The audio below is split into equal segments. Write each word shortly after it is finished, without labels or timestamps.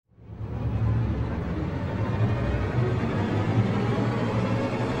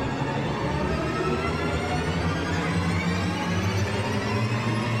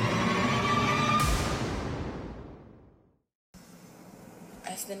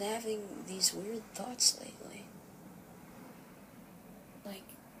I've been having these weird thoughts lately. Like,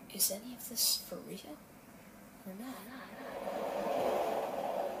 is any of this for real? Or not?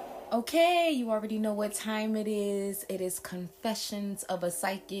 Okay, you already know what time it is. It is Confessions of a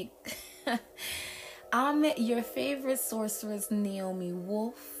Psychic. I'm your favorite sorceress, Naomi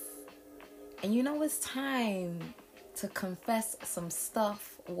Wolf. And you know it's time to confess some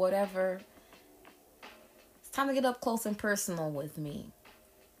stuff, whatever. It's time to get up close and personal with me.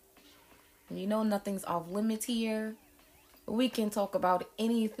 You know nothing's off limits here. We can talk about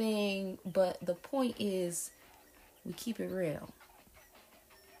anything, but the point is we keep it real.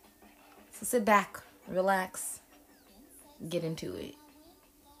 So sit back, relax, get into it.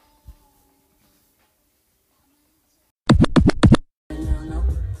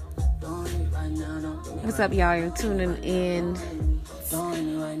 What's up, y'all? You're tuning in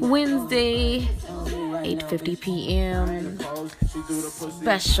Wednesday, 8:50 p.m.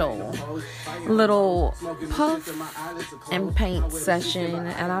 Special little puff and paint session.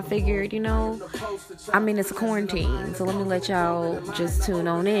 And I figured, it's a quarantine, so let me let y'all just tune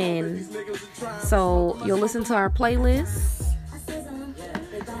on in. So you'll listen to our playlist,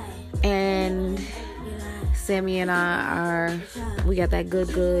 and Sammy and we got that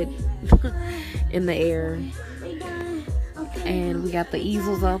good in the air, and we got the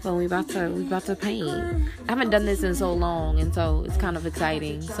easels up, and we about to paint. I haven't done this in so long, and so it's kind of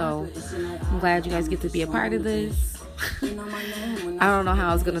exciting. So I'm glad you guys get to be a part of this. I don't know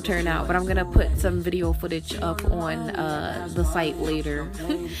how it's gonna turn out, but I'm gonna put some video footage up on the site later.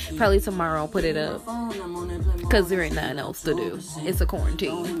 Probably tomorrow I'll put it up, because there ain't nothing else to do. It's a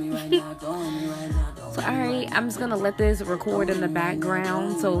quarantine. So alright, I'm just gonna let this record in the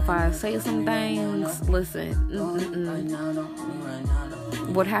background, so if I say some things, listen.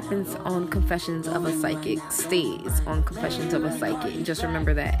 What happens on Confessions of a Psychic stays on Confessions of a Psychic. Just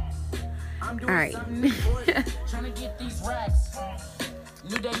remember that. Alright. Trying to get these racks.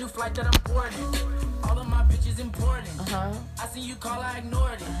 New day, new flight that I'm boarding. All of my bitches important. I see you call, I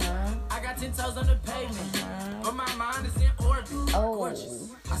ignored it. I got 10 toes on the pavement, but my mind is in orbit. Gorgeous.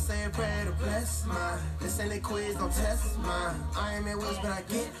 I say a prayer to bless mine. This ain't a quiz, don't test mine. I am in woods, but I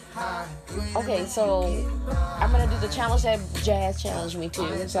get high. Okay, so I'm gonna do the challenge that Jazz challenged me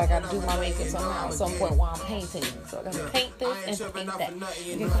to. So I gotta do my makeup somehow at some point while I'm painting. So I gotta paint this and paint that.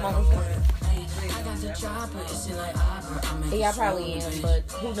 You can come on, let's go. Yeah, I probably am, but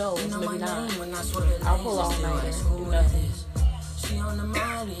who knows? Maybe not. I'll pull all night and do nothing. She on the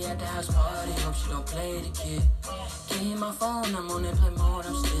molly at the house party. Hope she don't play the kid. Can't hit my phone, I'm on that play mode.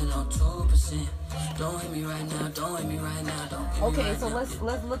 I'm still on 2%. Don't hit me right now. Don't hit me right now. Don't hit me okay, right so now. let's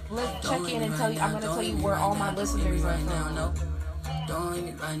check in and tell you. I'm gonna tell you where all my listeners are from.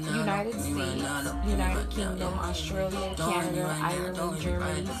 United States, United Kingdom, Australia, Canada, Ireland,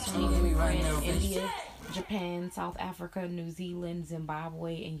 Germany, Sweden, France, India, Japan, South Africa, New Zealand,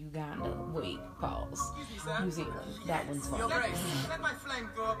 Zimbabwe, and Uganda. Wait, pause. New Zealand. That one's fun.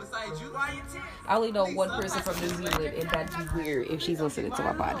 I only know one person from New Zealand, and that'd be weird if she's listening to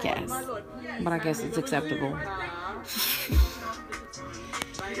my podcast. But I guess it's acceptable.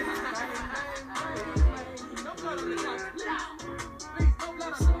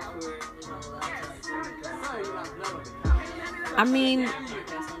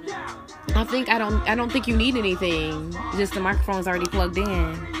 I don't think you need anything. Just the microphone's already plugged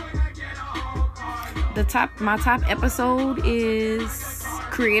in. My top episode is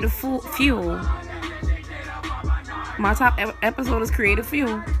Creative Fuel. My top episode is Creative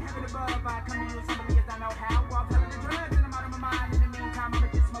Fuel.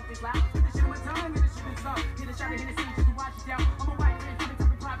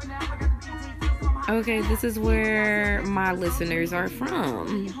 Okay, this is where my listeners are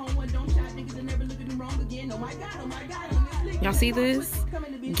from. Y'all see this?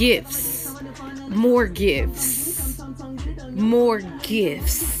 Gifts. More gifts. More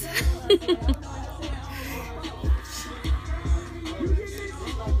gifts.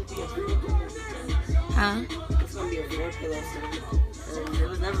 Huh?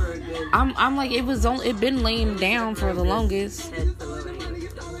 I'm like, it been laying down for the longest.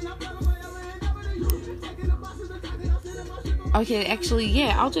 Okay, actually,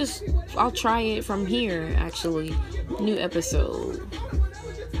 yeah, I'll try it from here, actually. New episode.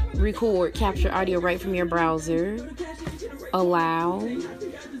 Record, capture audio right from your browser. Allow.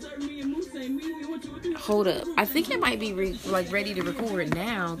 Hold up. I think it might be ready to record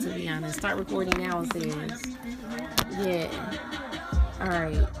now, to be honest. Start recording now, it says. Yeah.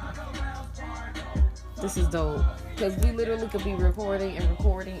 Alright. This is dope. Because we literally could be recording and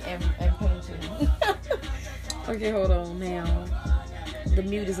painting. Okay, hold on now. The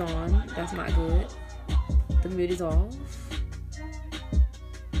mute is on. That's not good. The mute is off.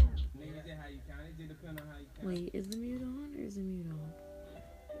 Wait, is the mute on or is the mute on?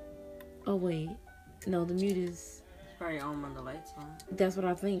 Oh, wait. No, the mute is... Probably on when the lights on. That's what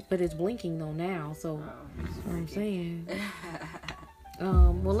I think, but it's blinking though now, so that's what I'm saying.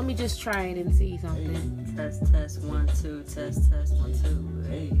 Well, let me just try it and see something. Test 1 2 test 1 2.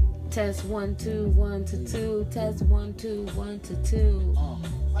 Hey. Test 1 2 1 to 2. Test 1 2 1 to 2.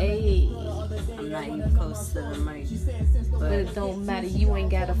 Hey. I'm not even close to the mic, but it don't matter. You ain't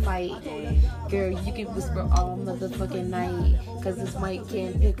gotta fight, girl. You can whisper all motherfucking night, 'cause this mic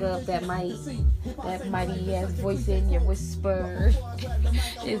can't pick up that mighty ass voice in your whisper.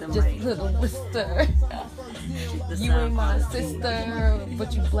 It's just a little whisper. You ain't my sister,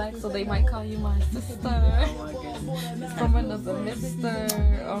 but you black, so they might call you my sister. From another mister.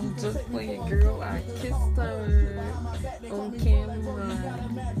 I'm just playing, girl. I kissed her on camera.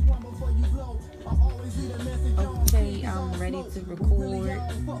 Okay, I'm ready to record. You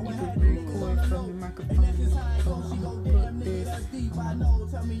can record from your microphone. So I'm gonna put this.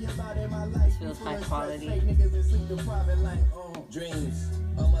 This feels high quality. Dreams.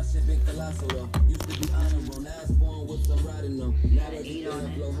 All my shit been colossal though. Used to be honorable, now it's born with some riding though. Now that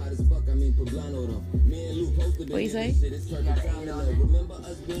shit blow hot as fuck, I mean poblano though. Me and Lou posted what you say? Shit, it's perfect time though. Remember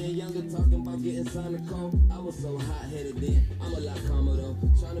us being younger, talking about getting signed to cone? I was so hot-headed then, I'm a lot calmer though.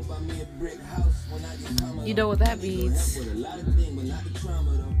 Trying to buy me a brick house when I get calmer. You know what that means. With a lot of things, but not the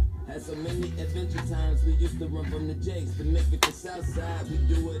trauma though. Had so many adventure times, we used to run from the jakes. To make it to Southside, we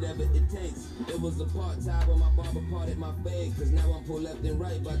do whatever it takes. It was a part-time when my barber parted my fade. 'Cause now I'm pulled left and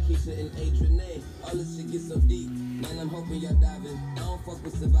right by Keisha and Adrienne. All this shit gets so deep, man, I'm hoping y'all diving. I don't fuck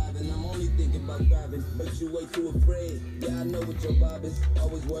with surviving, I'm only thinking about thriving. But you way too afraid, yeah, I know what your vibe is.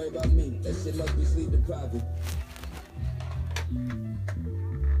 Always worry about me, that shit must be sleep depriving.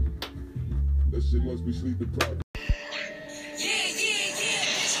 That shit must be sleep depriving.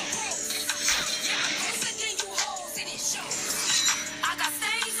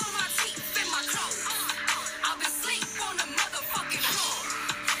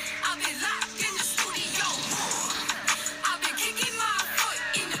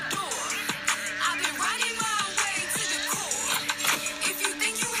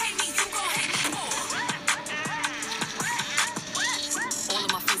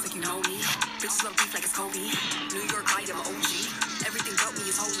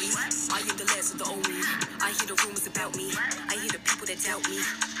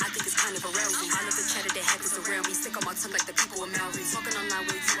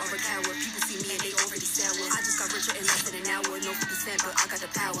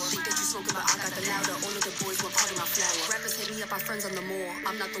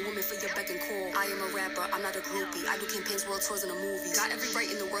 Tours and a movie. Got every right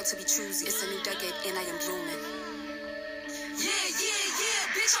in the world to be choosy. It's a new decade and I am blooming. Yeah,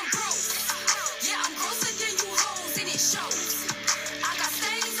 bitch, I'm broke. Yeah, I'm grosser than you hoes and it shows. I got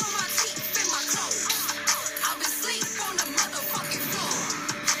stains on my teeth and my clothes. I've been asleep on the motherfucking floor.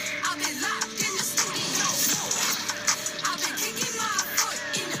 I've been locked in the studio. I've been kicking my foot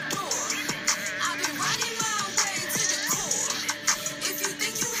in the door. I've been riding my way to the core. If you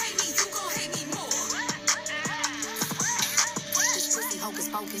think you hate me, you gon' hate me more. Hocus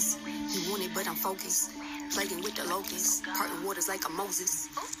pocus, you want it but I'm focused. Playing with the locusts, parting waters like a Moses.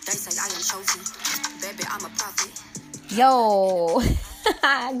 They say I am chosen, baby I'm a prophet. Yo,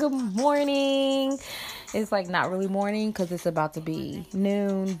 good morning. It's like not really morning because it's about to be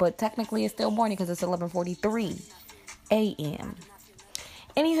noon, but technically it's still morning because it's 11:43 a.m.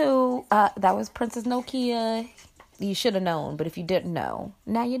 Anywho, that was Princess Nokia. You should have known, but if you didn't know,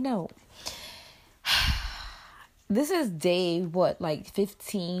 now you know. This is day,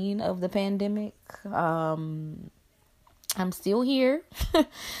 15 of the pandemic. I'm still here.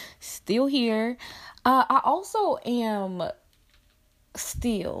 Still here. I also am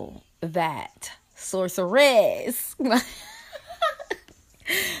still that sorceress. All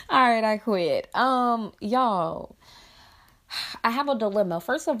right, I quit. Y'all, I have a dilemma.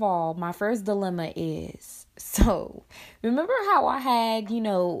 First of all, my first dilemma is, so remember how I had,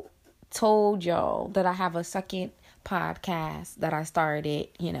 told y'all that I have a second podcast that I started.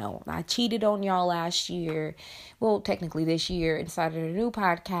 I cheated on y'all last year, well technically this year, and started a new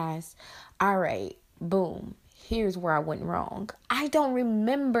podcast. All right, boom, here's where I went wrong. I don't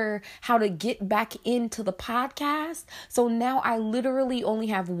remember how to get back into the podcast, so now I literally only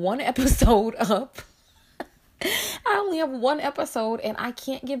have one episode up. I only have one episode and I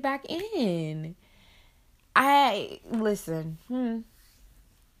can't get back in.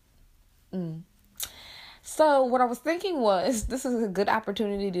 So what I was thinking was, this is a good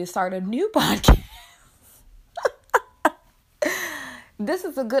opportunity to start a new podcast. This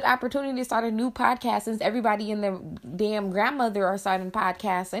is a good opportunity to start a new podcast since everybody and their damn grandmother are starting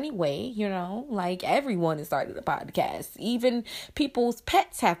podcasts anyway, you know, like everyone is starting a podcast. Even people's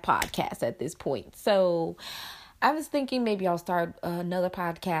pets have podcasts at this point. So I was thinking maybe I'll start another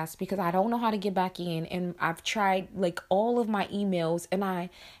podcast because I don't know how to get back in. And I've tried like all of my emails and I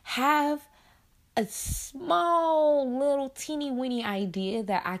have a small little teeny weeny idea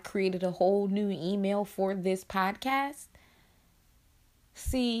that I created a whole new email for this podcast.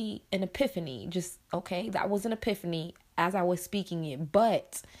 See, an epiphany, that was an epiphany as I was speaking it,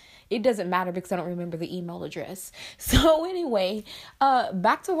 but it doesn't matter because I don't remember the email address. So anyway,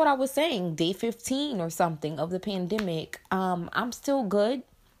 back to what I was saying, day 15 or something of the pandemic. I'm still good.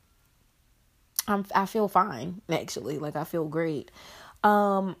 I feel fine, actually. Like, I feel great.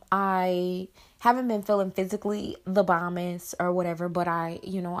 I haven't been feeling physically the bombest or whatever, but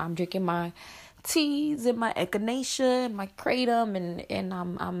I'm drinking my teas and my echinacea and my kratom, and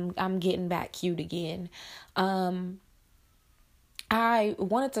I'm getting back cute again. I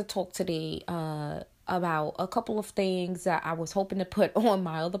wanted to talk today about a couple of things that I was hoping to put on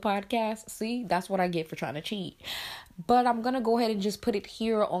my other podcast. See, that's what I get for trying to cheat. But I'm going to go ahead and just put it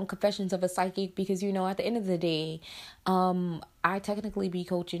here on Confessions of a Psychic because, at the end of the day, I technically be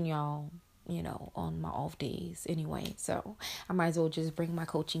coaching y'all, on my off days anyway. So I might as well just bring my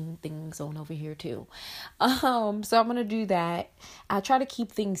coaching things on over here too. So I'm going to do that. I try to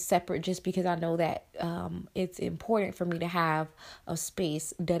keep things separate just because I know that it's important for me to have a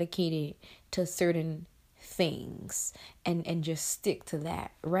space dedicated to certain things and just stick to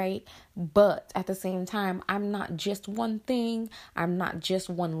that, right? But at the same time, I'm not just one thing. I'm not just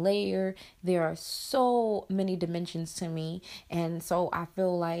one layer. There are so many dimensions to me. And so I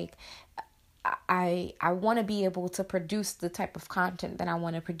feel like I want to be able to produce the type of content that I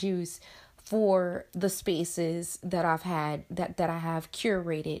want to produce for the spaces that I've had, that I have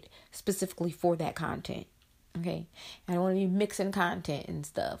curated specifically for that content. Okay. I don't want to be mixing content and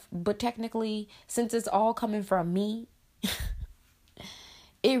stuff, but technically, since it's all coming from me,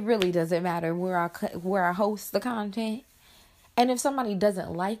 it really doesn't matter where I host the content. And if somebody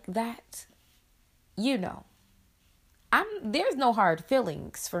doesn't like that, there's no hard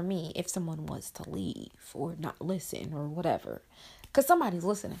feelings for me if someone was to leave or not listen or whatever, because somebody's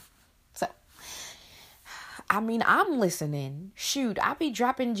listening. So, I'm listening. Shoot, I be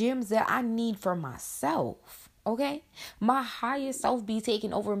dropping gems that I need for myself. Okay. My higher self be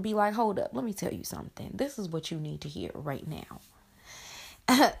taking over and be like, hold up, let me tell you something. This is what you need to hear right now.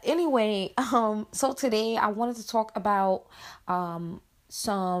 Anyway, so today I wanted to talk about,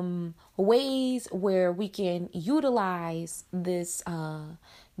 some ways where we can utilize this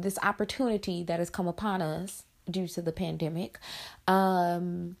opportunity that has come upon us due to the pandemic.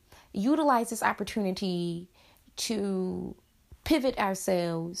 Utilize this opportunity to pivot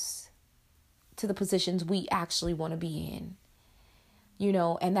ourselves to the positions we actually want to be in.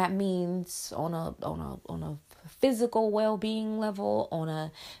 And that means on a physical well-being level, on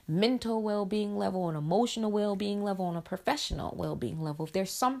a mental well-being level, on an emotional well-being level, on a professional well-being level. If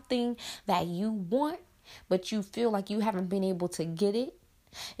there's something that you want, but you feel like you haven't been able to get it,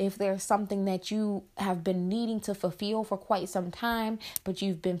 if there's something that you have been needing to fulfill for quite some time, but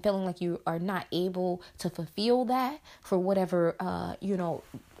you've been feeling like you are not able to fulfill that for whatever,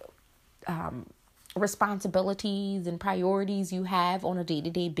 responsibilities and priorities you have on a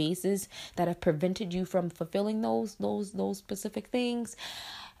day-to-day basis that have prevented you from fulfilling those specific things.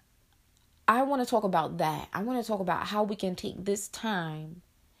 I want to talk about that. I want to talk about how we can take this time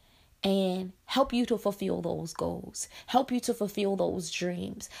and help you to fulfill those goals, help you to fulfill those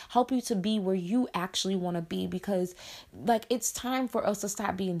dreams, help you to be where you actually want to be, because it's time for us to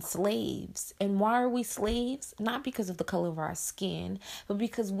stop being slaves. And why are we slaves? Not because of the color of our skin, but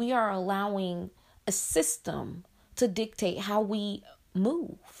because we are allowing a system to dictate how we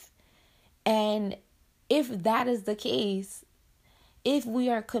move. And if that is the case, if we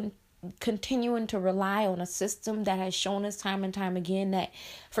are continuing to rely on a system that has shown us time and time again that,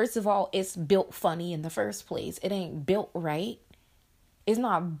 first of all, it's built funny in the first place. It ain't built right. It's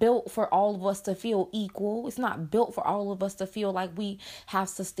not built for all of us to feel equal. It's not built for all of us to feel like we have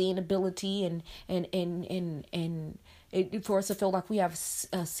sustainability and for us to feel like we have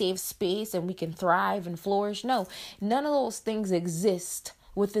a safe space and we can thrive and flourish. No, none of those things exist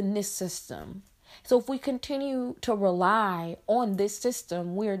within this system. So if we continue to rely on this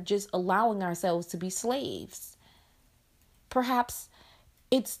system, we're just allowing ourselves to be slaves. Perhaps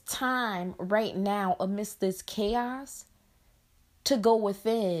it's time right now, amidst this chaos, to go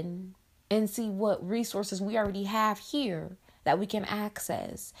within and see what resources we already have here that we can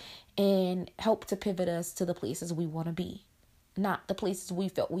access and help to pivot us to the places we want to be, not the places we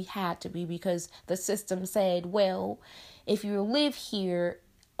felt we had to be because the system said, well, if you live here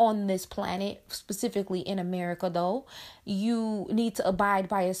on this planet, specifically in America though, you need to abide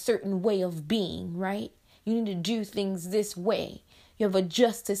by a certain way of being, right? You need to do things this way. You have a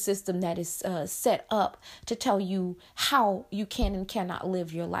justice system that is set up to tell you how you can and cannot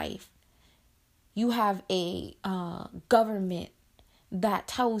live your life. You have a government that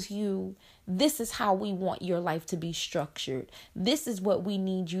tells you this is how we want your life to be structured. This is what we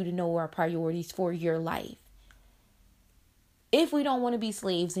need you to know are priorities for your life. If we don't want to be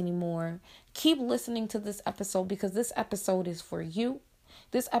slaves anymore, keep listening to this episode because this episode is for you.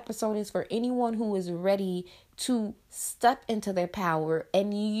 This episode is for anyone who is ready to step into their power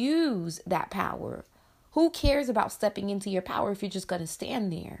and use that power. Who cares about stepping into your power if you're just going to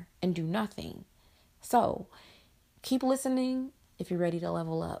stand there and do nothing? So keep listening if you're ready to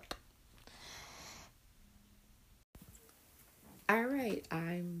level up. All right,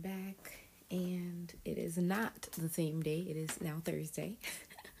 I'm back and it is not the same day. It is now Thursday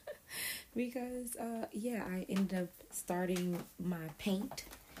because, I ended up starting my paint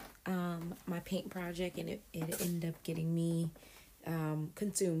project and it ended up getting me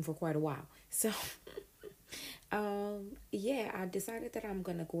consumed for quite a while. So, I decided that I'm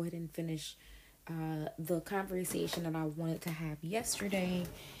going to go ahead and finish the conversation that I wanted to have yesterday.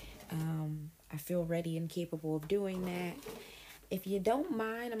 I feel ready and capable of doing that. If you don't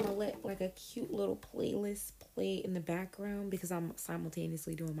mind, I'm going to let like a cute little playlist play in the background because I'm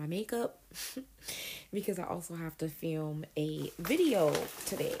simultaneously doing my makeup because I also have to film a video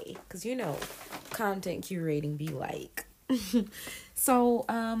today because, content curating be like. So,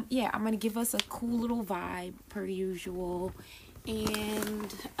 I'm going to give us a cool little vibe per usual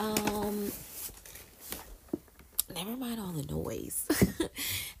and, never mind all the noise.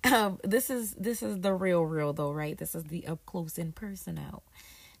 This is the real though, right? This is the up close and personal.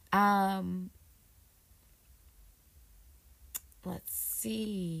 Let's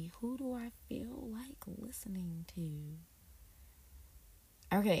see. Who do I feel like listening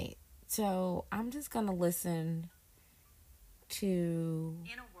to? Okay, so I'm just gonna listen to.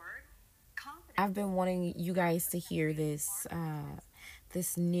 I've been wanting you guys to hear this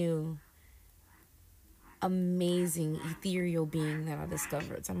new amazing ethereal being that I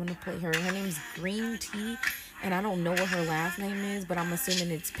discovered. So I'm gonna play her. Her name's Green Tea, and I don't know what her last name is, but I'm assuming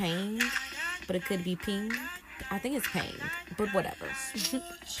it's Pang, but it could be Ping. I think it's Pang, but whatever. This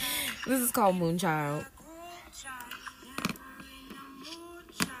is called Moonchild.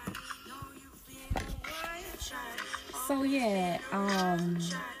 So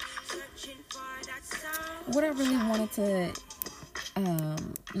what I really wanted to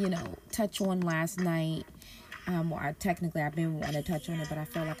touch on last night. I've been wanting to touch on it, but I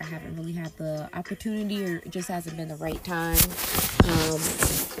feel like I haven't really had the opportunity or it just hasn't been the right time.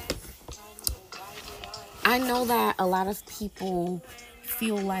 I know that a lot of people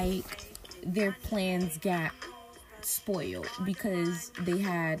feel like their plans got spoiled because they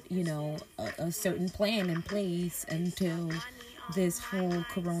had, a certain plan in place until this whole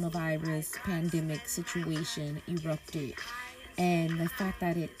coronavirus pandemic situation erupted. And the fact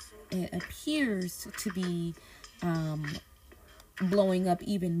that it appears to be blowing up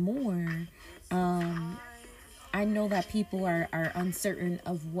even more, I know that people are uncertain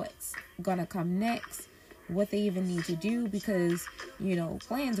of what's gonna come next, what they even need to do, because,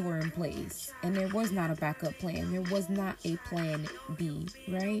 plans were in place and there was not a backup plan. There was not a plan B,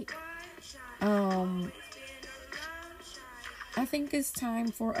 right? I think it's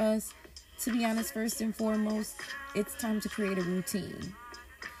time for us, to be honest, first and foremost, it's time to create a routine.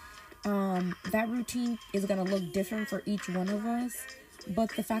 That routine is going to look different for each one of us, but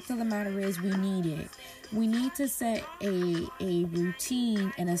the fact of the matter is we need it. We need to set a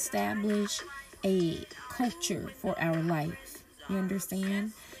routine and establish a culture for our life. You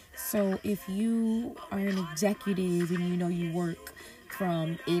understand? So if you are an executive and you work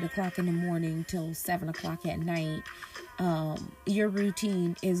from 8 o'clock in the morning till 7 o'clock at night, your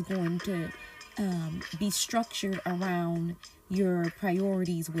routine is going to be structured around your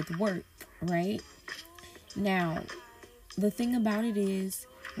priorities with work, right? Now, the thing about it is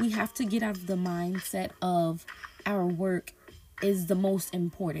we have to get out of the mindset of our work is the most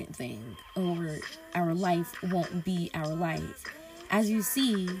important thing, or our life won't be our life. As you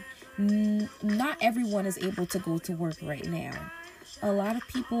see, not everyone is able to go to work right now. A lot of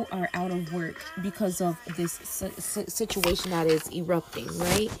people are out of work because of this situation that is erupting,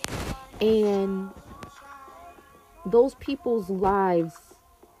 right? And those people's lives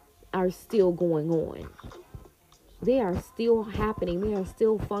are still going on. They are still happening. They are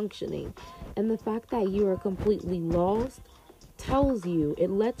still functioning. And the fact that you are completely lost tells you, it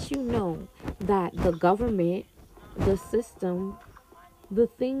lets you know that the government, the system, the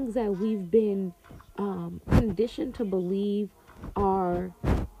things that we've been conditioned to believe are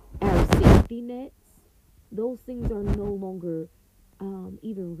our safety nets, those things are no longer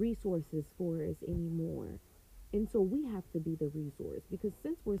even resources for us anymore. And so we have to be the resource, because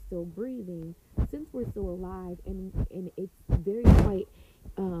since we're still breathing, since we're still alive, and it's very quite,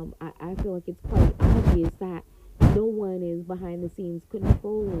 I feel like it's quite obvious that no one is behind the scenes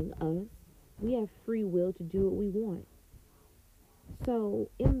controlling us. We have free will to do what we want. So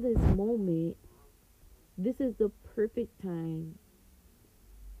in this moment, this is the perfect time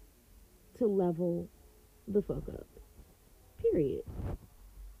to level the fuck up. Period.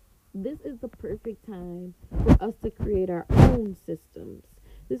 This is the perfect time for us to create our own systems.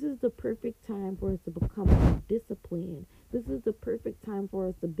 This is the perfect time for us to become more disciplined. This is the perfect time for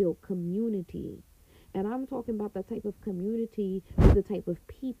us to build community. And I'm talking about the type of community with the type of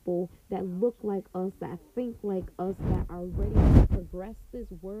people that look like us, that think like us, that are ready to progress this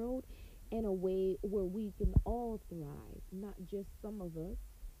world in a way where we can all thrive, not just some of us.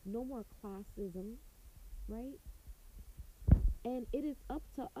 No more classism, right? And it is up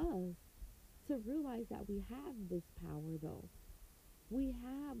to us to realize that we have this power, though. We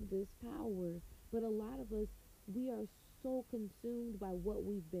have this power, but a lot of us, we are so consumed by what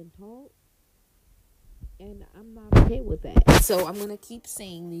we've been taught, and I'm not okay with that. So I'm going to keep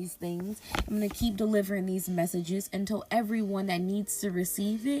saying these things. I'm going to keep delivering these messages until everyone that needs to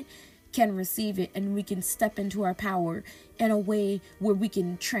receive it can receive it, and we can step into our power in a way where we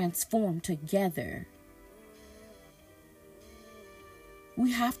can transform together.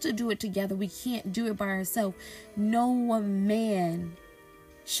 We have to do it together. We can't do it by ourselves. No one man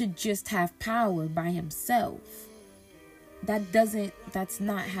should just have power by himself. That's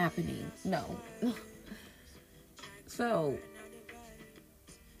not happening. No. So,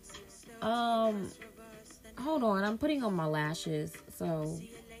 hold on. I'm putting on my lashes. So,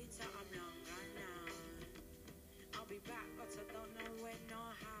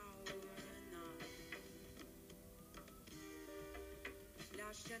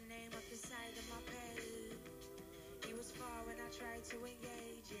 your name up the side of my page. He was far when I tried to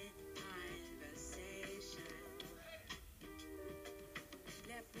engage in conversation.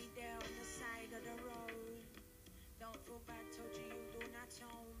 Left me there on the side of the road. Don't feel bad, told you you do not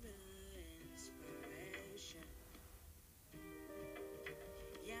own me. Inspiration.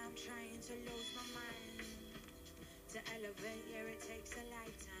 Yeah, I'm trying to lose my mind. To elevate, yeah, it takes a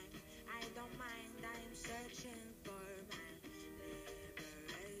lifetime. I don't mind, I'm searching for my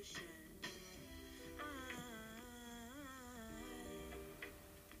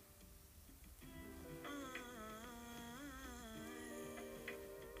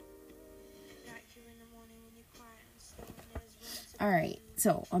all right,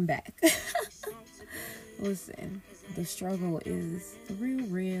 so I'm back. Listen, the struggle is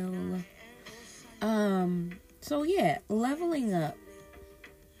real. So yeah, leveling up.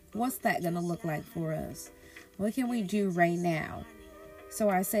 What's that gonna look like for us? What can we do right now? So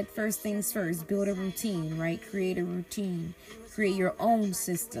I said first things first, build a routine, right? Create a routine. Create your own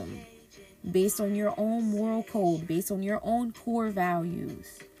system based on your own moral code, based on your own core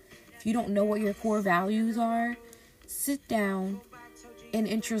values. If you don't know what your core values are, sit down and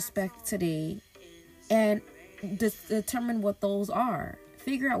introspect today and determine what those are.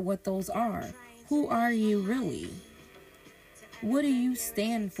 Figure out what those are. Who are you really? What do you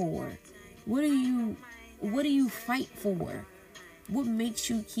stand for? What do you fight for? What makes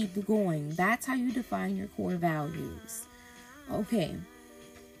you keep going? That's how you define your core values. Okay.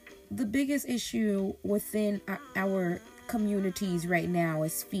 The biggest issue within our communities right now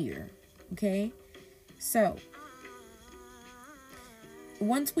is fear. Okay? So,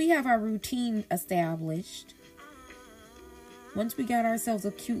 once we have our routine established, once we got ourselves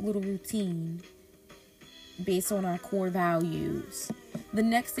a cute little routine based on our core values, the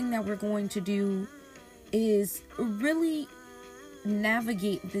next thing that we're going to do is really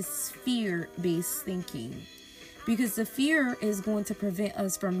navigate this fear-based thinking, because the fear is going to prevent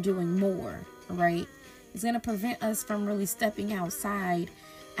us from doing more, right? It's going to prevent us from really stepping outside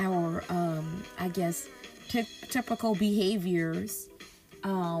our, typical behaviors,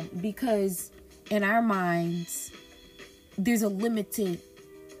 because in our minds, we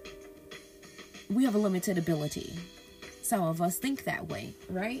have a limited ability. Some of us think that way,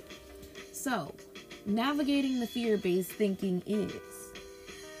 right? So, navigating the fear-based thinking is,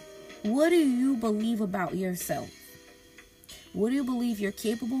 what do you believe about yourself? What do you believe you're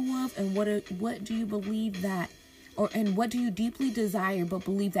capable of, and what do you believe that, and what do you deeply desire but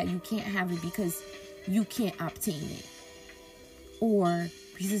believe that you can't have it because you can't obtain it, or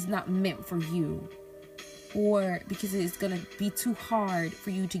because it's not meant for you, or because it's gonna be too hard for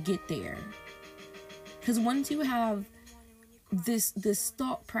you to get there. Because once you have this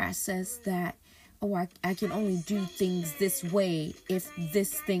thought process that, oh, I can only do things this way if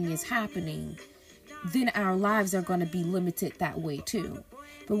this thing is happening, then our lives are going to be limited that way too.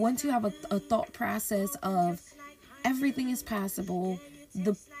 But once you have a thought process of everything is possible,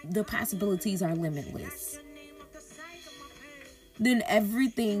 the possibilities are limitless, then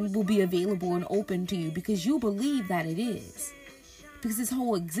everything will be available and open to you because you believe that it is. Because this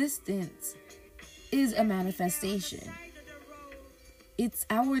whole existence is a manifestation. It's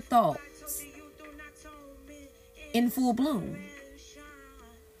our thoughts in full bloom.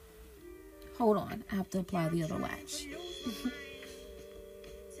 Hold on, I have to apply the other latch.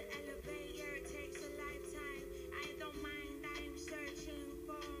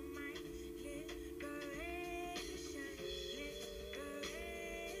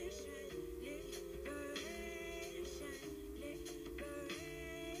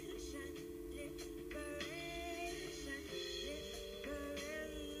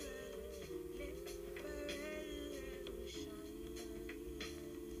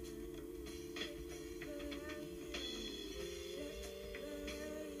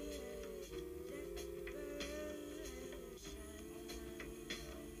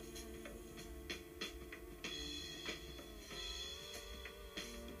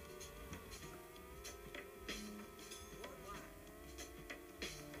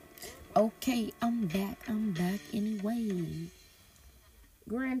 Okay, I'm back anyway.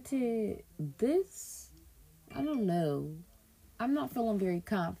 Granted, I don't know. I'm not feeling very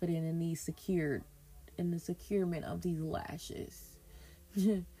confident in the securement of these lashes.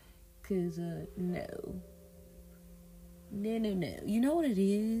 Cause, no. You know what it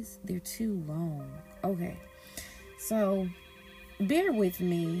is? They're too long. Okay. So, bear with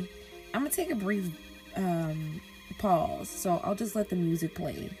me. I'm gonna take a brief, pause, so I'll just let the music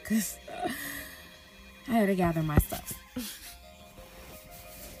play because I had to gather my stuff.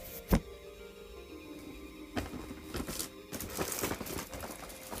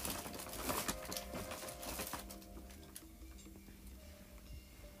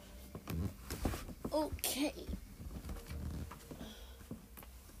 Okay.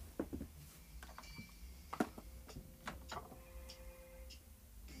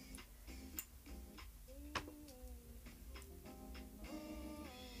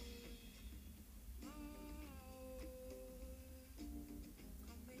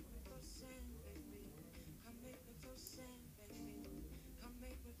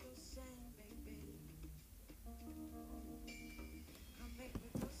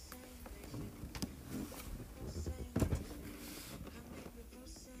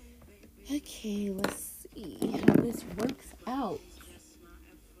 Okay, let's see how this works out.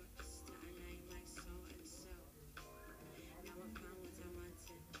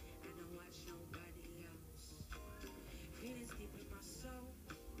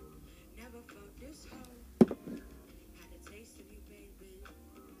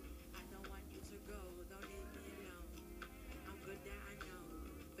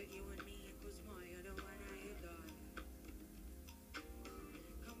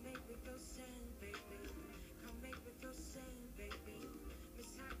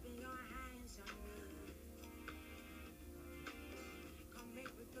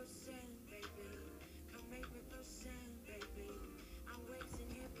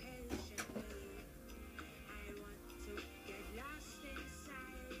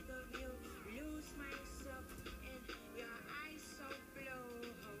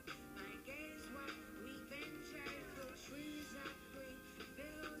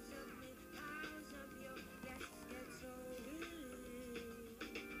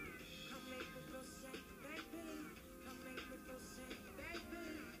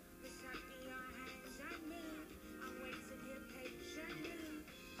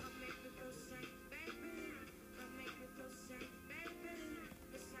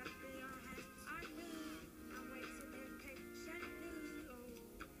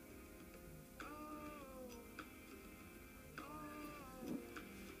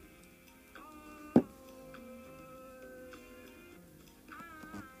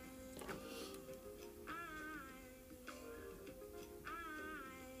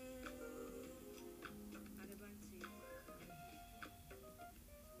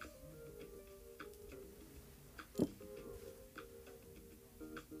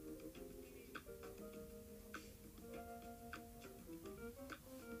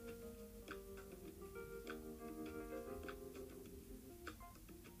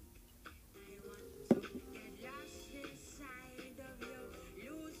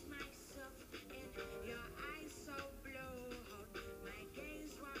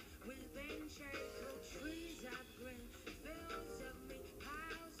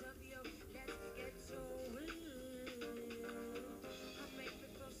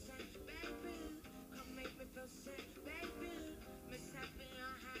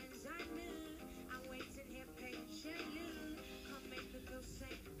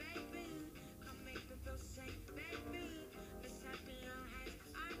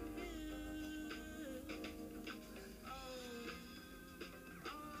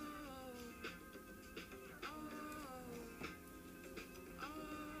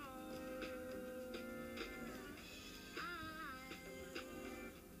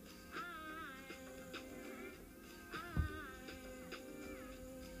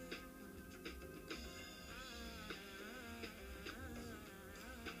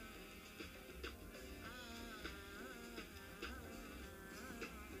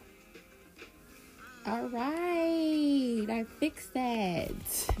 All right. I fixed that.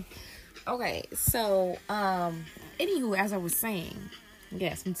 Okay, so, anywho, as I was saying,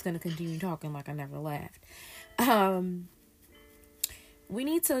 yes, I'm just going to continue talking like I never laughed. We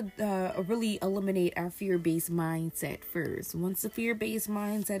need to really eliminate our fear-based mindset first. Once the fear-based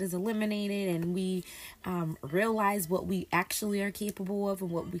mindset is eliminated and we realize what we actually are capable of and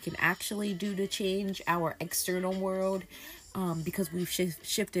what we can actually do to change our external world, because we've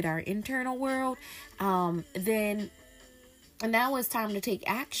shifted our internal world, then now it's time to take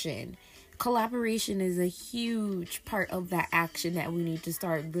action. Collaboration is a huge part of that action that we need to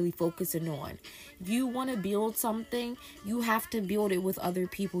start really focusing on. If you want to build something, you have to build it with other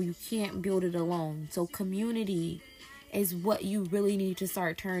people. You can't build it alone. So community is what you really need to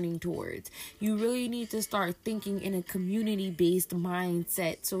start turning towards. You really need to start thinking in a community-based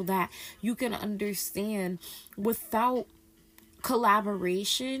mindset so that you can understand without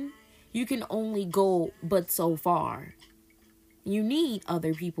collaboration, you can only go but so far. You need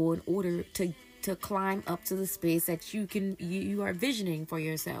other people in order to climb up to the space that you are visioning for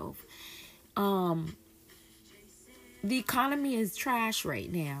yourself. The economy is trash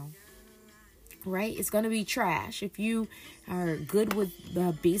right now, right? It's going to be trash. If you are good with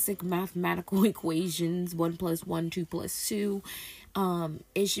the basic mathematical equations, 1 + 1, 2 + 2,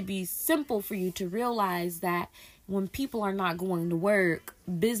 it should be simple for you to realize that when people are not going to work,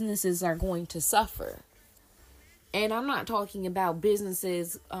 businesses are going to suffer. And I'm not talking about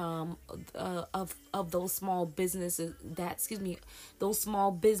businesses of those small businesses those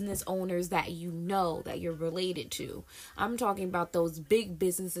small business owners that that you're related to. I'm talking about those big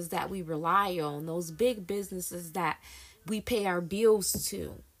businesses that we rely on, those big businesses that we pay our bills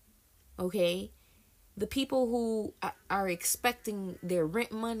to. Okay? The people who are expecting their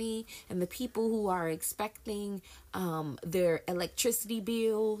rent money and the people who are expecting their electricity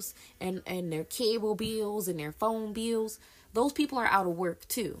bills and their cable bills and their phone bills, those people are out of work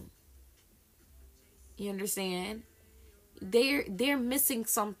too. You understand? They're missing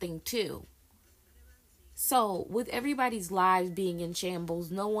something too. So with everybody's lives being in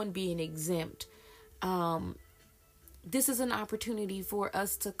shambles, no one being exempt, this is an opportunity for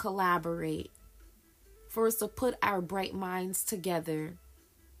us to collaborate, for us to put our bright minds together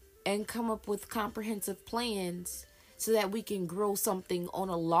and come up with comprehensive plans so that we can grow something on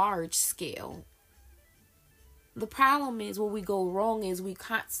a large scale. The problem is where we go wrong is we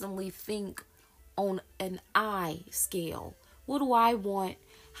constantly think on an I scale. What do I want?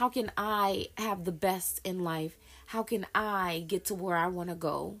 How can I have the best in life? How can I get to where I want to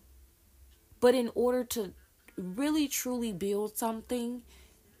go? But in order to really truly build something,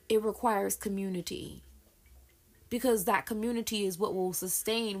 it requires community. Because that community is what will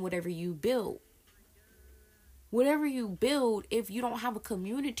sustain whatever you build. Whatever you build, if you don't have a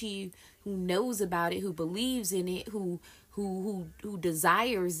community who knows about it, who believes in it, who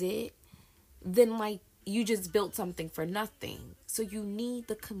desires it, then like you just built something for nothing. So you need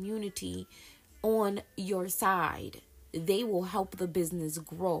the community on your side. They will help the business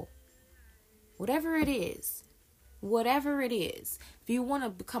grow. Whatever it is. If you want to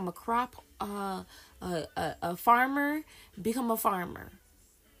become a farmer, become a farmer.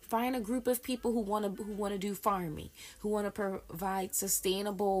 Find a group of people who want to do farming, who want to provide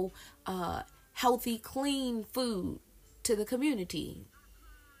sustainable, healthy, clean food to the community.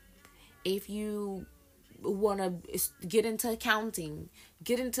 If you want to get into accounting,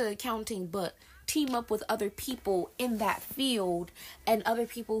 but team up with other people in that field and other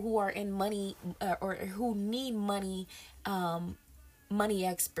people who are in money or who need money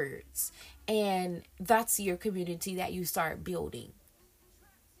experts. And that's your community that you start building,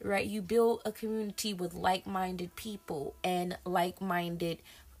 right? You build a community with like-minded people and like-minded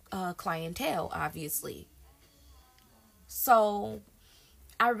clientele, obviously. So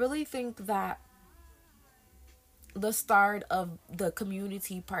I really think that the start of the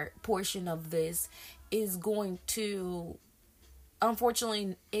community portion of this is going to,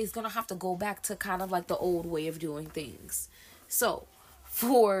 unfortunately, is going to have to go back to kind of like the old way of doing things. So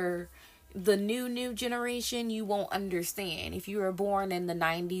for the new generation, you won't understand. If you were born in the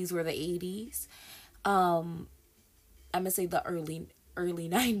 90s or the 80s, I'm going to say the early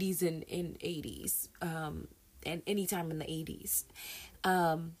 90s and 80s, and anytime in the 80s.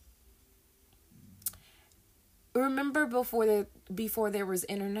 Remember before there was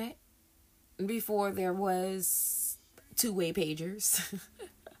internet, before there was two-way pagers,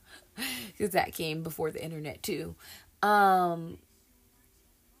 because that came before the internet too.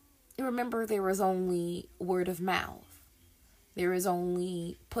 Remember there was only word of mouth. There was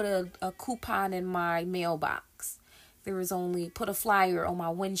only put a coupon in my mailbox. There was only put a flyer on my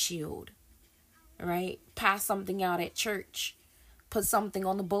windshield. right? Pass something out at church. Put something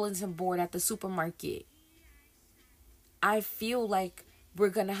on the bulletin board at the supermarket. I feel like we're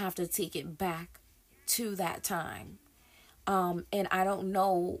going to have to take it back to that time. And I don't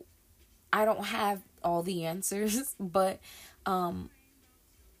know, I don't have all the answers, but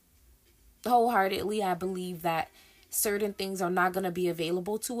wholeheartedly, I believe that certain things are not going to be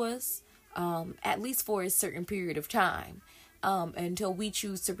available to us, at least for a certain period of time, until we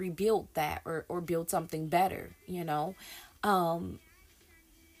choose to rebuild that or build something better, you know. And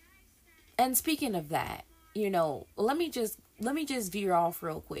speaking of that, you know, let me just veer off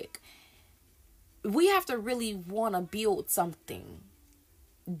real quick. We have to really want to build something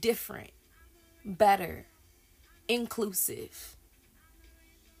different, better, inclusive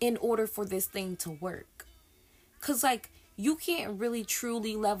in order for this thing to work. 'Cause like, you can't really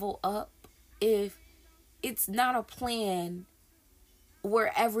truly level up if it's not a plan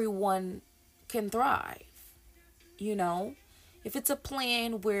where everyone can thrive. You know, if it's a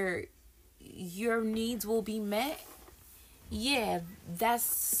plan where your needs will be met, yeah,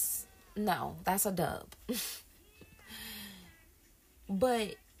 that's a dub.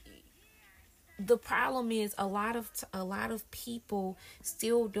 But the problem is a lot of people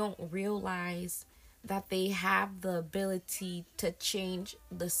still don't realize that they have the ability to change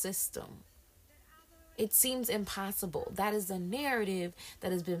the system. It seems impossible. That is a narrative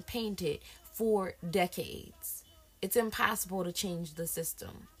that has been painted for decades. It's impossible to change the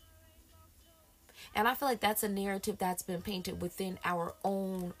system. And I feel like that's a narrative that's been painted within our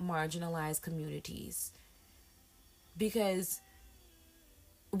own marginalized communities. Because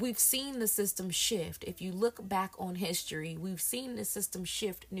we've seen the system shift. If you look back on history, we've seen the system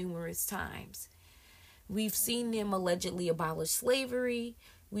shift numerous times. We've seen them allegedly abolish slavery.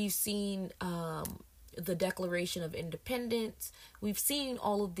 We've seen the Declaration of Independence. We've seen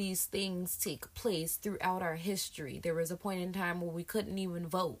all of these things take place throughout our history. There was a point in time where we couldn't even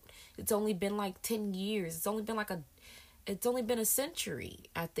vote. It's only been like 10 years. It's only been a century,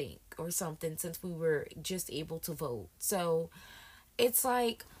 I think, or something, since we were just able to vote. So it's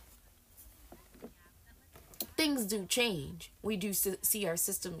like things do change. We do see our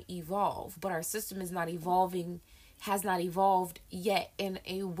system evolve, but our system is not evolving, has not evolved yet in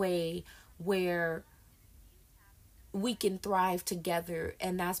a way where we can thrive together.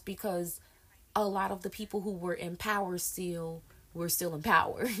 And that's because a lot of the people who were in power were still in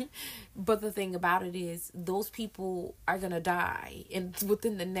power. But the thing about it is, those people are going to die. And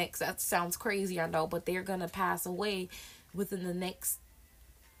within the next, that sounds crazy, I know, but they're going to pass away within the next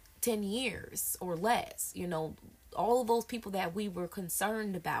 10 years or less. You know, all of those people that we were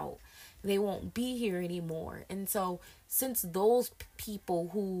concerned about, they won't be here anymore. And so since those people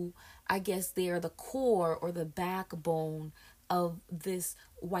who, I guess they're the core or the backbone of this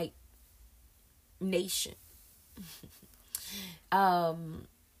white nation,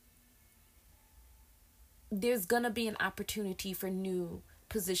 there's gonna be an opportunity for new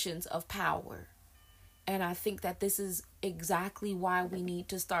positions of power. And I think that this is exactly why we need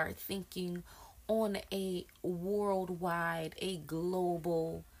to start thinking on a worldwide, a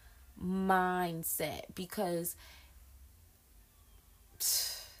global mindset, because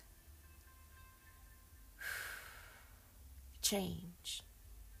change.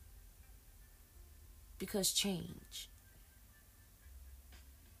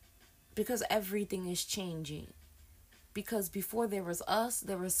 Because everything is changing. Because before there was us,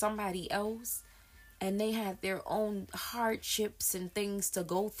 there was somebody else, and they had their own hardships and things to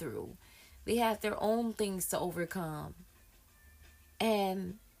go through. They had their own things to overcome.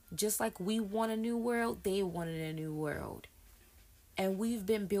 And just like we want a new world, they wanted a new world. And we've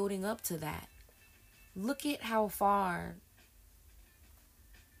been building up to that. Look at how far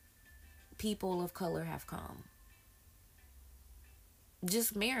people of color have come.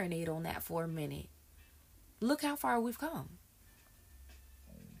 Just marinate on that for a minute. Look how far we've come.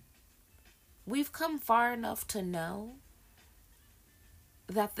 We've come far enough to know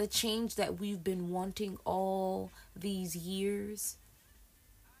that the change that we've been wanting all these years,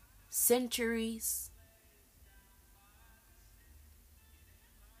 centuries,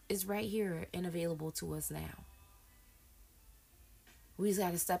 is right here and available to us now. We just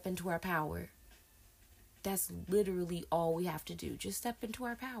got to step into our power. That's literally all we have to do. Just step into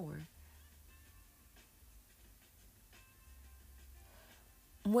our power.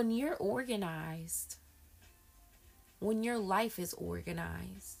 When you're organized, when your life is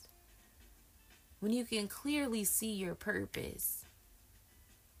organized, when you can clearly see your purpose,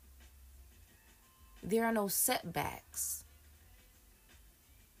 there are no setbacks.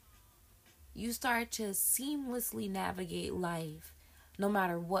 You start to seamlessly navigate life no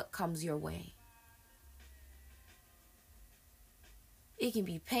matter what comes your way. It can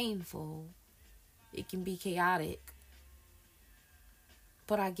be painful. It can be chaotic.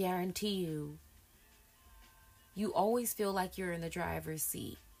 But I guarantee you, you always feel like you're in the driver's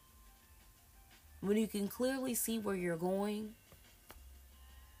seat. When you can clearly see where you're going,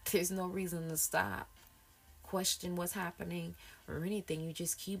 there's no reason to stop, question what's happening, or anything. You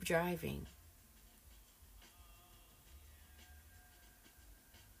just keep driving.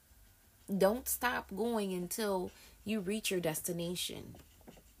 Don't stop going until you reach your destination.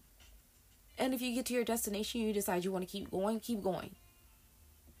 And if you get to your destination, you decide you want to keep going, keep going.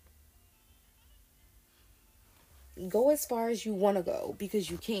 Go as far as you want to go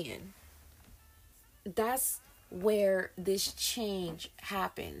because you can. That's where this change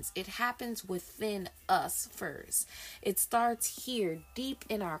happens. It happens within us first. It starts here, deep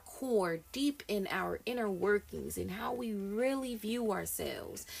in our core, deep in our inner workings, in how we really view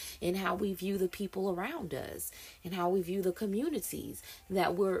ourselves, and how we view the people around us, and how we view the communities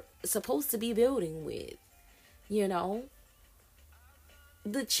that we're supposed to be building with. You know?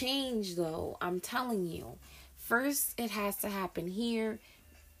 The change, though, I'm telling you, first it has to happen here,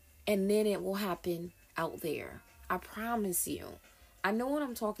 and then it will happen out there. I promise you. I know what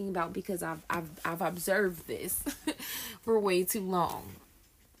I'm talking about because I've observed this for way too long.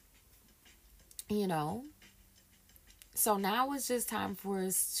 You know? So now it's just time for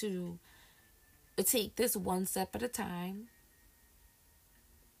us to take this one step at a time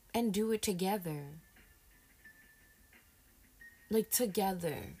and do it together. Like,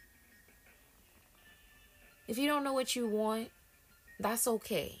 together. If you don't know what you want, that's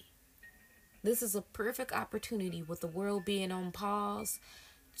okay. This is a perfect opportunity with the world being on pause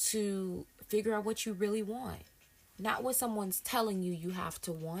to figure out what you really want. Not what someone's telling you you have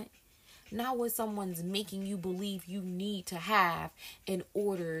to want. Not what someone's making you believe you need to have in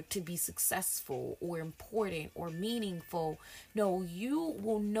order to be successful or important or meaningful. No, you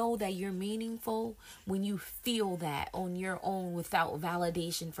will know that you're meaningful when you feel that on your own without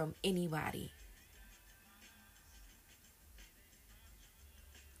validation from anybody.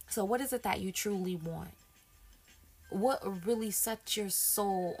 So what is it that you truly want? What really sets your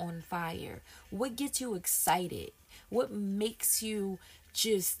soul on fire? What gets you excited? What makes you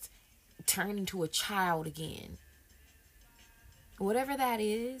just turn into a child again? Whatever that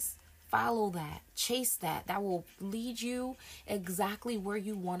is, follow that. Chase that. That will lead you exactly where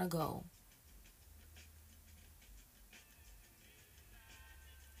you want to go.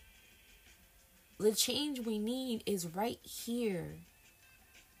 The change we need is right here.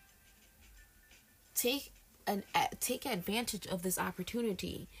 Take advantage of this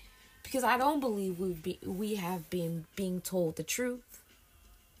opportunity, because I don't believe we have been being told the truth.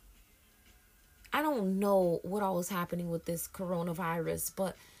 I don't know what all is happening with this coronavirus,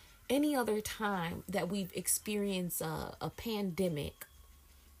 but any other time that we've experienced a pandemic,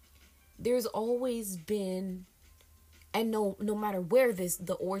 there's always been, and no matter where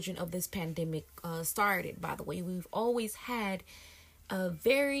the origin of this pandemic started, by the way, we've always had a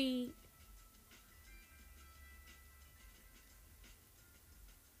very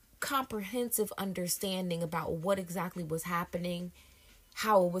comprehensive understanding about what exactly was happening,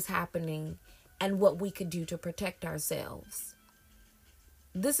 how it was happening, and what we could do to protect ourselves.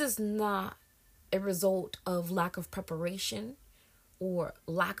 This is not a result of lack of preparation or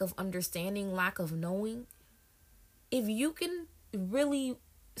lack of understanding, lack of knowing. If you can really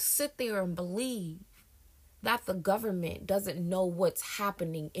sit there and believe that the government doesn't know what's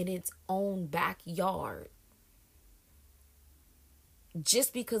happening in its own backyard,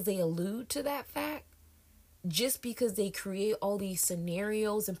 just because they allude to that fact, just because they create all these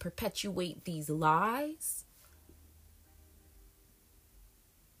scenarios and perpetuate these lies,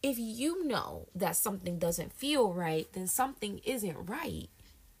 if you know that something doesn't feel right, then something isn't right.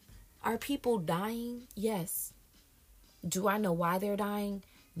 Are people dying? Yes. Do I know why they're dying?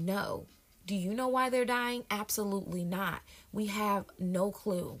 No. Do you know why they're dying? Absolutely not. We have no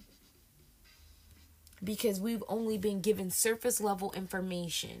clue. Because we've only been given surface level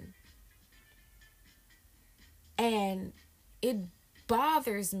information. And it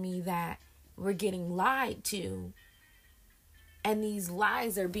bothers me that we're getting lied to. And these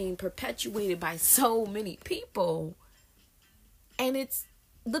lies are being perpetuated by so many people. And it's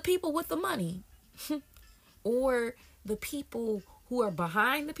the people with the money. Or the people who are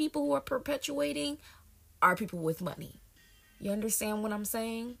behind the people who are perpetuating are people with money. You understand what I'm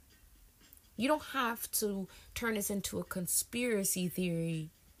saying? You don't have to turn this into a conspiracy theory,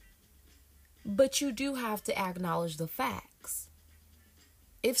 but you do have to acknowledge the facts.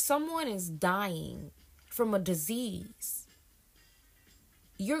 If someone is dying from a disease,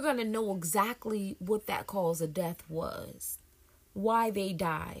 you're going to know exactly what that cause of death was. why they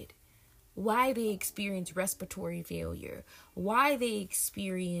died, why they experienced respiratory failure, why they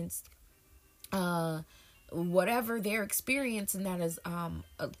experienced whatever they're experiencing that is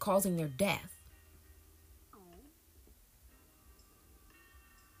causing their death.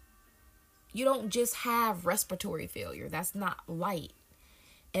 You don't just have respiratory failure. That's not light.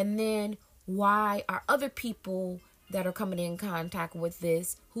 And then why are other people that are coming in contact with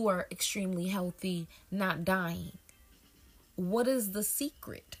this who are extremely healthy not dying? What is the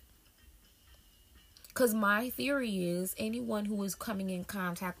secret? Because my theory is anyone who is coming in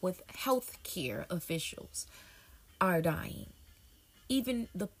contact with healthcare officials are dying. Even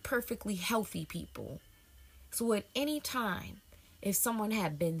the perfectly healthy people. So at any time, if someone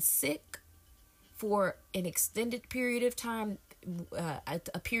had been sick for an extended period of time,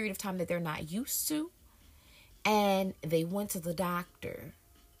 a period of time that they're not used to, and they went to the doctor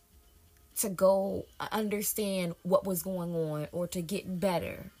to go understand what was going on or to get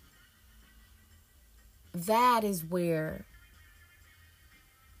better, that is where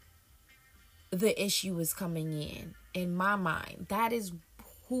the issue is coming in my mind. That is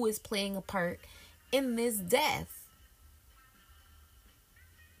who is playing a part in this death.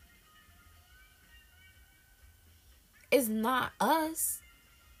 It's not us.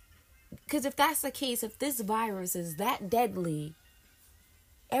 Because if that's the case, if this virus is that deadly,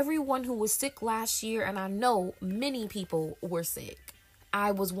 everyone who was sick last year, and I know many people were sick.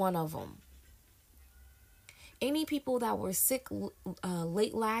 I was one of them. Any people that were sick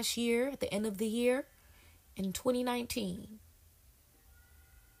late last year, at the end of the year, in 2019,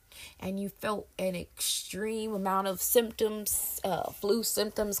 and you felt an extreme amount of symptoms, flu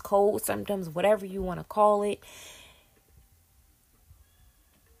symptoms, cold symptoms, whatever you want to call it,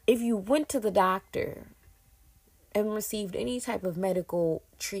 if you went to the doctor and received any type of medical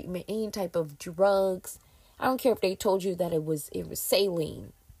treatment, any type of drugs, I don't care if they told you that it was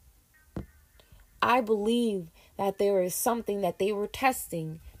saline. I believe that there is something that they were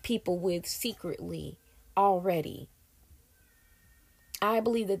testing people with secretly already. I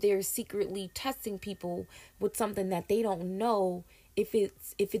believe that they're secretly testing people with something that they don't know if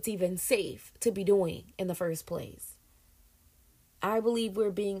it's even safe to be doing in the first place. I believe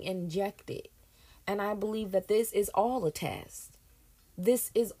we're being injected. And I believe that this is all a test. This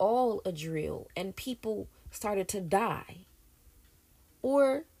is all a drill. And people started to die.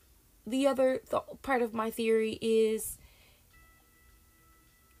 Or the other part of my theory is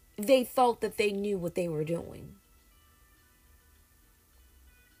they thought that they knew what they were doing.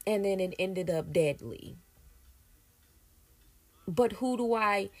 And then it ended up deadly. But who do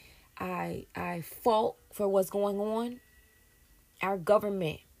I fault for what's going on? Our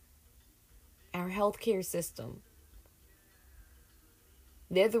government, our healthcare system.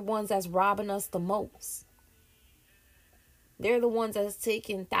 They're the ones that's robbing us the most. They're the ones that's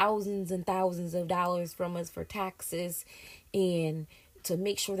taking thousands and thousands of dollars from us for taxes and to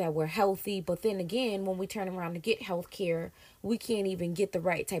make sure that we're healthy. But then again, when we turn around to get healthcare, we can't even get the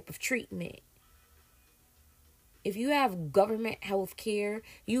right type of treatment. If you have government healthcare,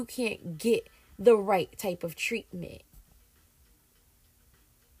 you can't get the right type of treatment.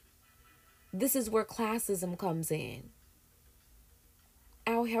 This is where classism comes in.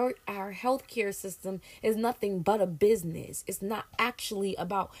 Our healthcare system is nothing but a business. It's not actually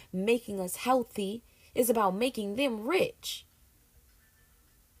about making us healthy. It's about making them rich.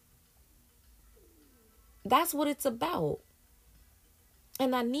 That's what it's about.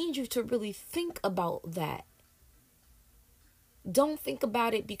 And I need you to really think about that. Don't think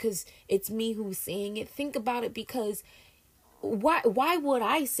about it because it's me who's saying it. Think about it because why would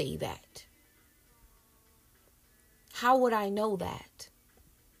I say that? How would I know that?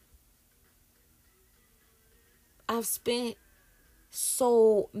 I've spent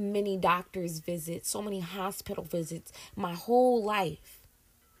so many doctor's visits, so many hospital visits my whole life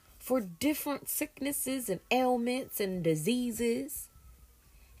for different sicknesses and ailments and diseases.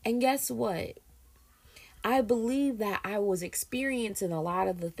 And guess what? I believe that I was experiencing a lot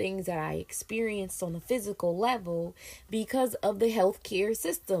of the things that I experienced on the physical level because of the healthcare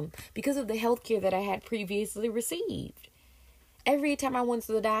system, because of the healthcare that I had previously received. Every time I went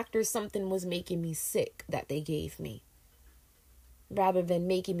to the doctor, something was making me sick that they gave me, rather than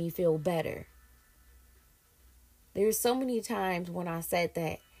making me feel better. There's so many times when I said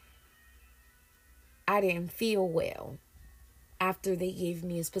that I didn't feel well after they gave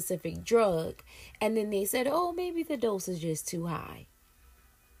me a specific drug. And then they said, oh, maybe the dose is just too high.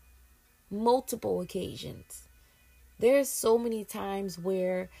 Multiple occasions. There's so many times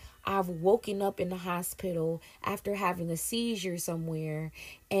where I've woken up in the hospital after having a seizure somewhere.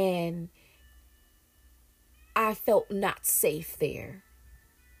 And I felt not safe there.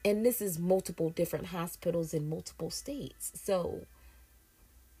 And this is multiple different hospitals in multiple states. So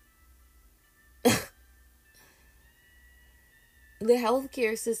the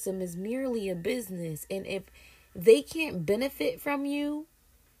healthcare system is merely a business. And if they can't benefit from you,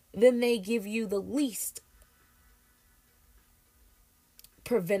 then they give you the least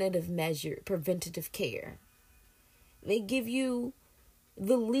preventative care. They give you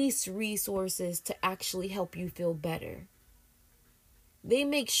the least resources to actually help you feel better. They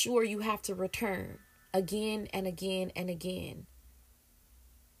make sure you have to return again and again and again.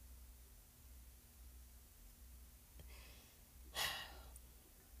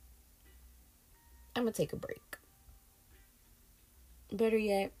 I'm going to take a break. Better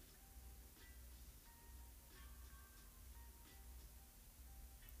yet,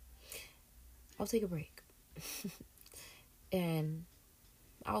 I'll take a break. And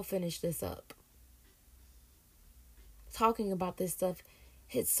I'll finish this up. Talking about this stuff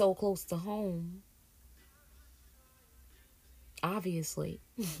hits so close to home. Obviously.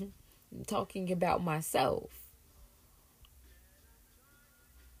 I'm talking about myself.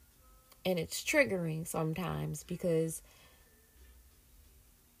 And it's triggering sometimes because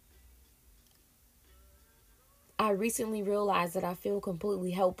I recently realized that I feel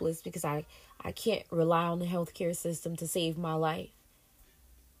completely helpless because I can't rely on the healthcare system to save my life.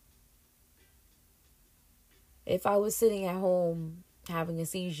 If I was sitting at home having a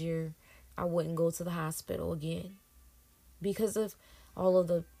seizure, I wouldn't go to the hospital again because of all of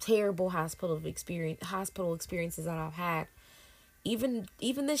the terrible hospital experiences that I've had. Even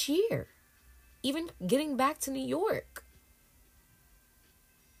this year, even getting back to New York,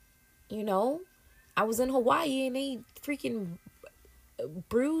 you know, I was in Hawaii and they freaking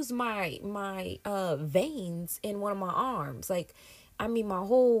bruised my veins in one of my arms. Like, I mean, my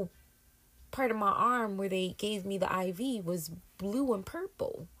whole part of my arm where they gave me the IV was blue and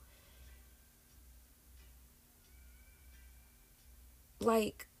purple.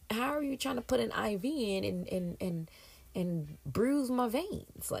 Like, how are you trying to put an IV in and bruise my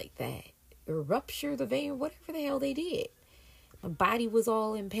veins like that? Or rupture the vein, whatever the hell they did. My body was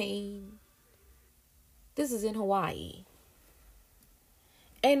all in pain. This is in Hawaii.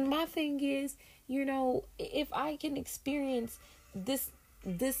 And my thing is, you know, if I can experience this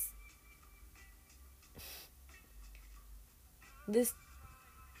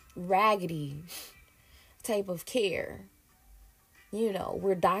raggedy type of care, you know,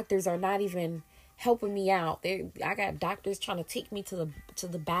 where doctors are not even helping me out. I got doctors trying to take me to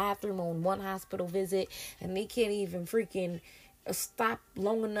the bathroom on one hospital visit, and they can't even freaking stop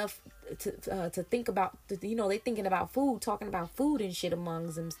long enough to think about, you know, they thinking about food, talking about food and shit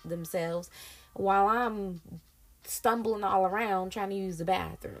amongst themselves, while I'm stumbling all around trying to use the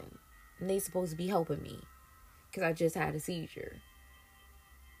bathroom, and they supposed to be helping me because I just had a seizure.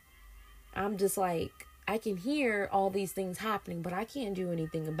 I'm just like, I can hear all these things happening, but I can't do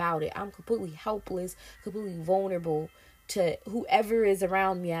anything about it. I'm completely helpless, completely vulnerable to whoever is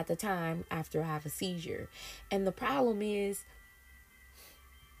around me at the time after I have a seizure. And the problem is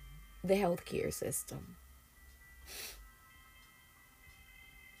the healthcare system.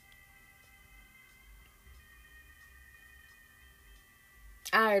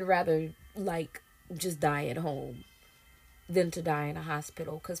 I'd rather just die at home than to die in a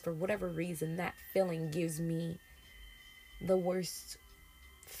hospital, because for whatever reason that feeling gives me the worst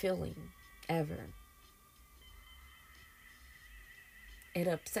feeling ever. It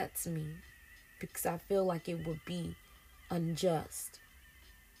upsets me because I feel like it would be unjust.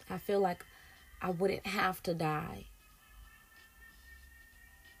 I feel like I wouldn't have to die.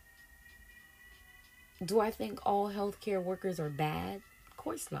 Do I think all healthcare workers are bad? Of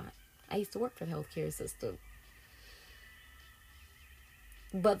course not. I used to work for the healthcare system.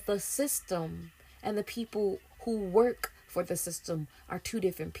 But the system and the people who work for the system are two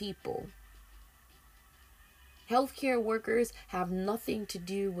different people. Healthcare workers have nothing to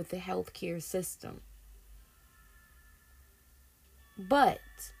do with the healthcare system. But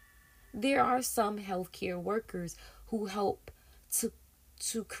there are some healthcare workers who help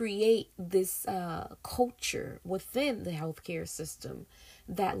to create this culture within the healthcare system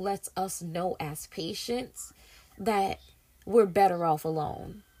that lets us know as patients that we're better off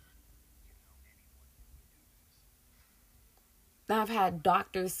alone. I've had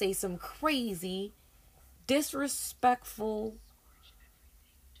doctors say some crazy, disrespectful,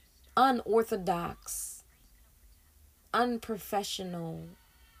 unorthodox, unprofessional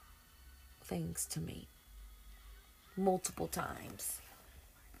things to me multiple times.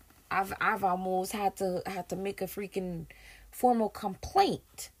 I've almost had to make a freaking formal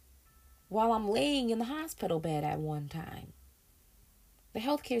complaint while I'm laying in the hospital bed at one time. The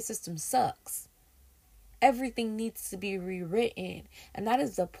healthcare system sucks. Everything needs to be rewritten. And that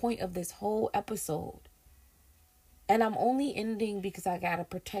is the point of this whole episode. And I'm only ending because I gotta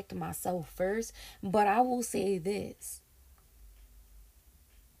protect myself first. But I will say this.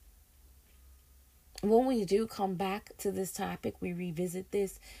 When we do come back to this topic, we revisit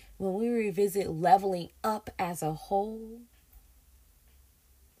this. When we revisit leveling up as a whole,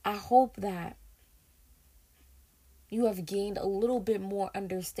 I hope that you have gained a little bit more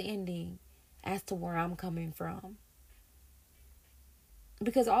understanding as to where I'm coming from.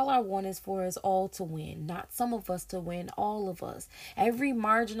 Because all I want is for us all to win, not some of us to win, all of us. Every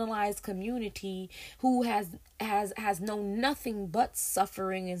marginalized community who has known nothing but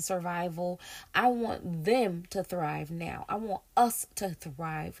suffering and survival, I want them to thrive now. I want us to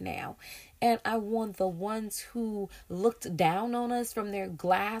thrive now. And I want the ones who looked down on us from their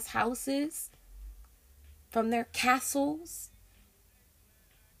glass houses, from their castles,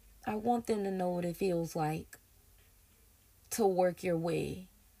 I want them to know what it feels like to work your way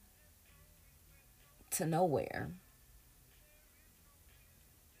to nowhere.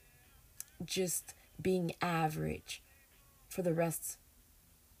 Just being average for the rest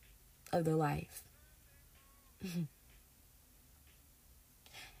of their life.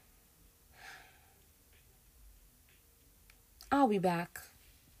 I'll be back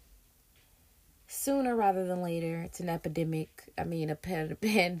sooner rather than later. It's an epidemic. I mean, a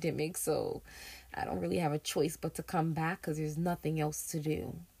pandemic, so I don't really have a choice but to come back because there's nothing else to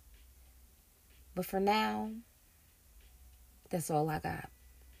do. But for now, that's all I got.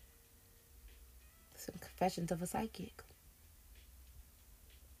 Some Confessions of a Psychic.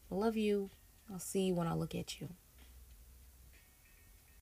 I love you. I'll see you when I look at you.